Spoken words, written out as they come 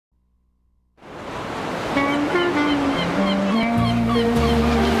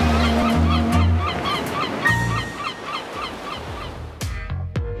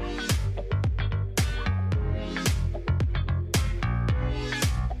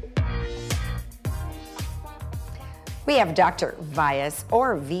We have Dr. Vias,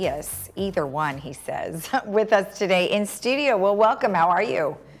 or Vias, either one, he says, with us today in studio. Well, welcome. How are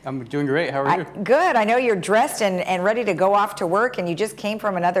you? I'm doing great. How are you? Good. I know you're dressed and ready to go off to work, and you just came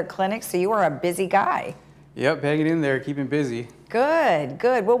from another clinic, so you are a busy guy. Yep, hanging in there, keeping busy. Good,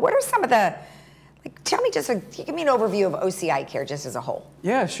 good. Well, what are some of the, tell me give me an overview of OCI care just as a whole.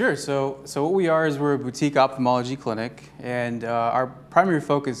 Yeah, sure. So what we are is we're a boutique ophthalmology clinic, and our primary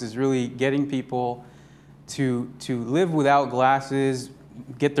focus is really getting people to live without glasses,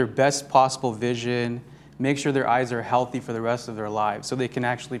 get their best possible vision, make sure their eyes are healthy for the rest of their lives so they can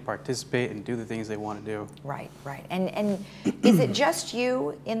actually participate and do the things they want to do. Right, right. And is it just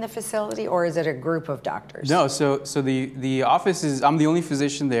you in the facility, or is it a group of doctors? No, so the office is, I'm the only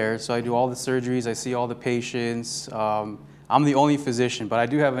physician there, so I do all the surgeries, I see all the patients. I'm the only physician, but I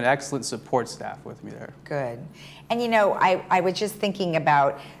do have an excellent support staff with me there. Good. And you know, I was just thinking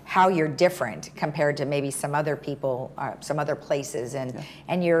about how you're different compared to maybe some other people, some other places,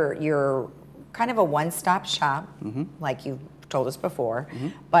 and you're kind of a one-stop shop, like you told us before,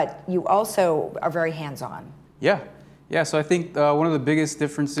 but you also are very hands-on. Yeah, so I think one of the biggest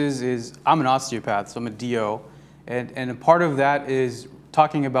differences is I'm an osteopath, so I'm a DO, and a part of that is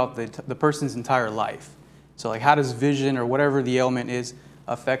talking about the person's entire life. So like, how does vision or whatever the ailment is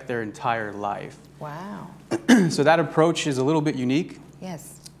affect their entire life? Wow. So that approach is a little bit unique.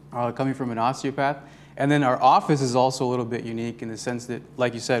 Yes. Coming from an osteopath. And then our office is also a little bit unique in the sense that,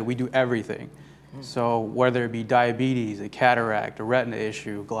 like you said, we do everything. So whether it be diabetes, a cataract, a retina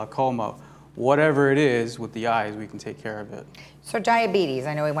issue, glaucoma, whatever it is with the eyes, we can take care of it. So diabetes,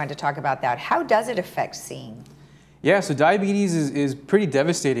 I know we wanted to talk about that. How does it affect seeing? Yeah, so diabetes is pretty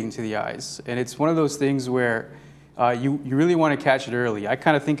devastating to the eyes. And it's one of those things where you really want to catch it early. I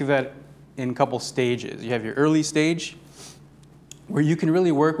kind of think of that in a couple stages. You have your early stage, where you can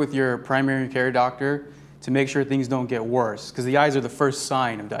really work with your primary care doctor to make sure things don't get worse, because the eyes are the first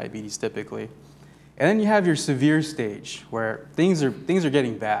sign of diabetes typically. And then you have your severe stage, where things are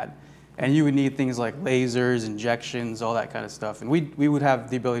getting bad, and you would need things like lasers, injections, all that kind of stuff. And we would have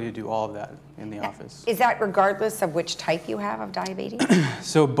the ability to do all of that in the office. Is that regardless of which type you have of diabetes?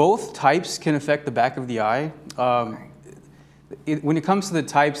 So both types can affect the back of the eye. When it comes to the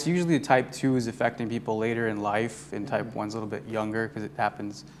types, usually the type 2 is affecting people later in life, and type 1 is a little bit younger because it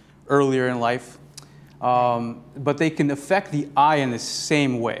happens earlier in life. But they can affect the eye in the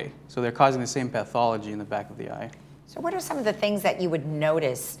same way. So they're causing the same pathology in the back of the eye. So what are some of the things that you would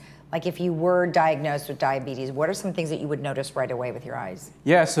notice, like if you were diagnosed with diabetes, what are some things that you would notice right away with your eyes?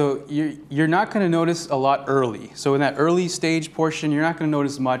 Yeah, so you're not going to notice a lot early. So in that early stage portion, you're not going to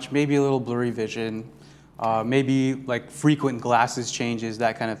notice much, maybe a little blurry vision. Maybe like frequent glasses changes,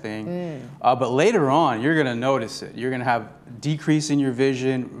 that kind of thing. But later on, you're going to notice it. You're going to have decrease in your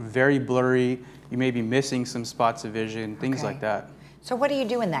vision, very blurry. You may be missing some spots of vision, things like that. So what do you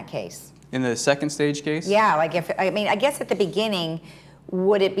do in that case? In the second stage case? Yeah, like I guess at the beginning,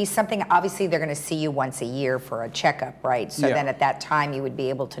 would it be something, obviously they're going to see you once a year for a checkup, right? So then at that time you would be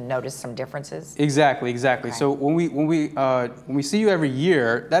able to notice some differences? Exactly. Okay. So when we see you every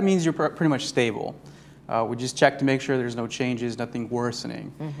year, that means you're pretty much stable. We just check to make sure there's no changes, nothing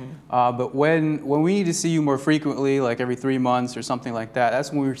worsening. But when we need to see you more frequently, like every 3 months or something like that,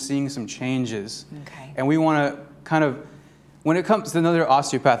 that's when we're seeing some changes. And we want to kind of, when it comes to another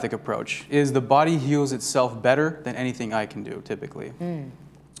osteopathic approach, is the body heals itself better than anything I can do, typically.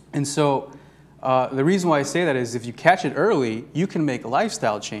 And so the reason why I say that is if you catch it early, you can make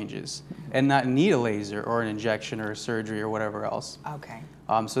lifestyle changes and not need a laser or an injection or a surgery or whatever else.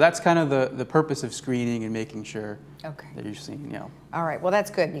 So that's kind of the purpose of screening and making sure that you're seeing, All right, well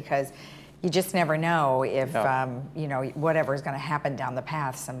that's good, because you just never know if, you know, whatever is going to happen down the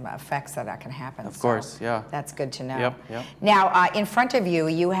path, some effects that can happen. Of course, yeah. That's good to know. Now, in front of you,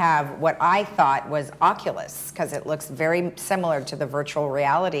 you have what I thought was Oculus, because it looks very similar to the virtual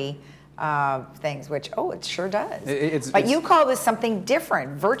reality things, which, it sure does. But you call this something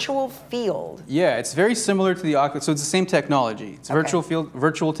different, virtual field. Yeah, it's very similar to the Oculus, so it's the same technology. It's virtual field,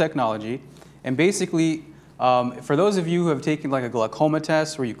 virtual technology, and basically, for those of you who have taken like a glaucoma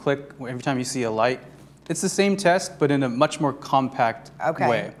test where you click every time you see a light, it's the same test, but in a much more compact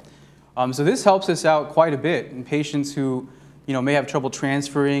way. So this helps us out quite a bit in patients who, may have trouble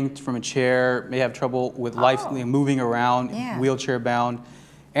transferring from a chair, may have trouble with life moving around, wheelchair bound.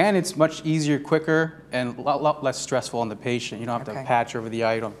 And it's much easier, quicker, and a lot less stressful on the patient. You don't have to Okay. patch over the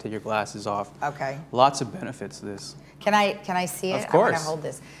eye, you don't have to take your glasses off. Okay. Lots of benefits to this. Can I see it? Of course. I want to hold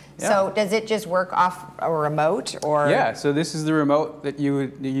this. Yeah. So does it just work off a remote or? Yeah, so this is the remote that you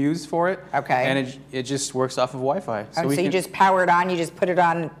would use for it. Okay. And it just works off of Wi-Fi. So you just power it on, you just put it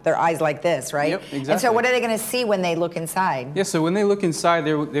on their eyes like this, right? Yep, And so exactly. what are they going to see when they look inside? Yeah, so when they look inside,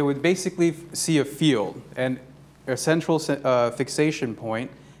 they would basically see a field and a central fixation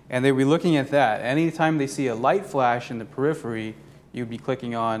point, and they'd be looking at that. Anytime they see a light flash in the periphery, you'd be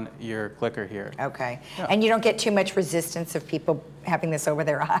clicking on your clicker here. Okay. Yeah. And you don't get too much resistance of people having this over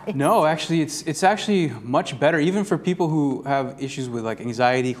their eyes? No, actually, it's actually much better, even for people who have issues with like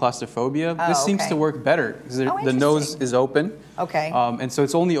anxiety, claustrophobia. Oh, this seems okay. to work better because Oh, the nose interesting. is open. Okay. And so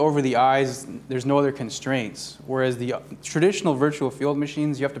it's only over the eyes. There's no other constraints. Whereas the traditional virtual field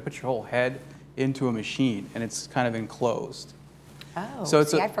machines, you have to put your whole head into a machine, and it's kind of enclosed. Oh, So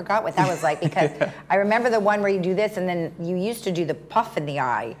it's see, I forgot what that was like because I remember the one where you do this and then you used to do the puff in the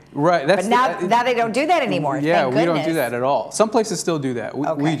eye. Right. But now they don't do that anymore. Yeah, thank we don't do goodness. that at all. Some places still do that. We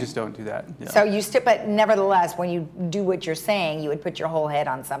Okay. just don't do that. Yeah. So you still, but nevertheless, when you do what you're saying, you would put your whole head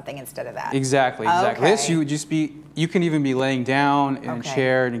on something instead of that. Exactly. Okay. This you would just be. You can even be laying down in a Okay.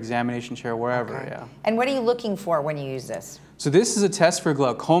 chair, an examination chair, wherever. Okay. Yeah. And what are you looking for when you use this? So this is a test for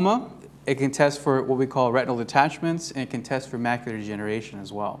glaucoma. It can test for what we call retinal detachments, and it can test for macular degeneration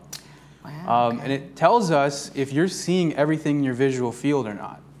as well. Wow. Okay. And it tells us if you're seeing everything in your visual field or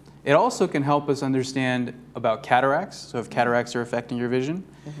not. It also can help us understand about cataracts, so if cataracts are affecting your vision,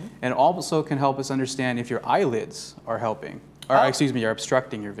 and also can help us understand if your eyelids are helping, or excuse me, are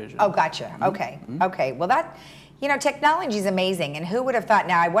obstructing your vision. Oh, gotcha. Okay. Okay. Well, technology is amazing. And who would have thought?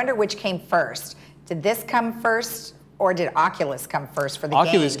 Now, I wonder which came first. Did this come first, or did Oculus come first for the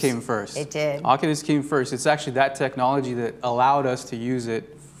Oculus games? came first. It did. Oculus came first. It's actually that technology that allowed us to use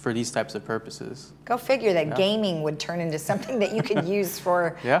it for these types of purposes. Go figure that gaming would turn into something that you could use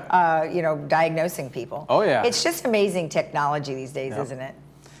for, diagnosing people. Oh, yeah. It's just amazing technology these days, Yeah. isn't it?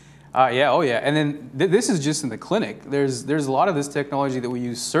 Yeah, oh yeah. And then this is just in the clinic. There's a lot of this technology that we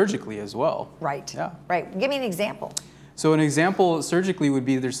use surgically as well. Right. Yeah. Right. Give me an example. So an example surgically would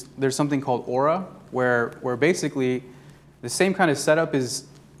be there's something called Aura, where basically the same kind of setup is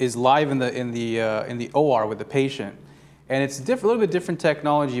live in the OR with the patient, and it's a little bit different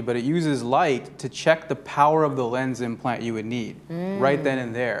technology, but it uses light to check the power of the lens implant you would need right then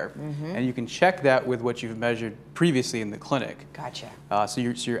and there, and you can check that with what you've measured previously in the clinic. Gotcha. So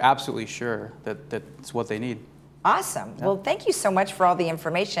you're absolutely sure that that's what they need. Awesome. Well, thank you so much for all the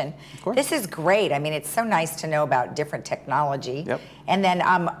information. Of course. This is great. I mean, it's so nice to know about different technology. Yep. And then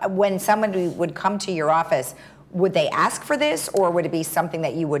when somebody would come to your office, would they ask for this, or would it be something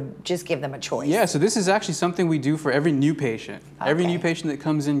that you would just give them a choice? Yeah, so this is actually something we do for every new patient. Every Okay. new patient that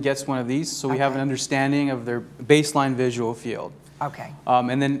comes in gets one of these, so we have Okay. an understanding of their baseline visual field. Okay.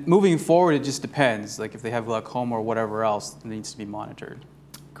 And then moving forward, it just depends. Like if they have glaucoma or whatever else needs to be monitored.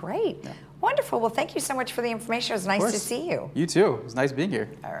 Great. Wonderful. Well, thank you so much for the information. It was nice to see you. You too. It was nice being here.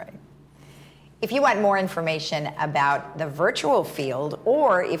 All right. If you want more information about the virtual field,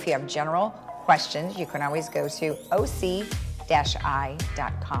 or if you have general questions, you can always go to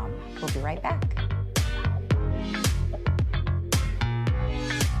oc-i.com. We'll be right back.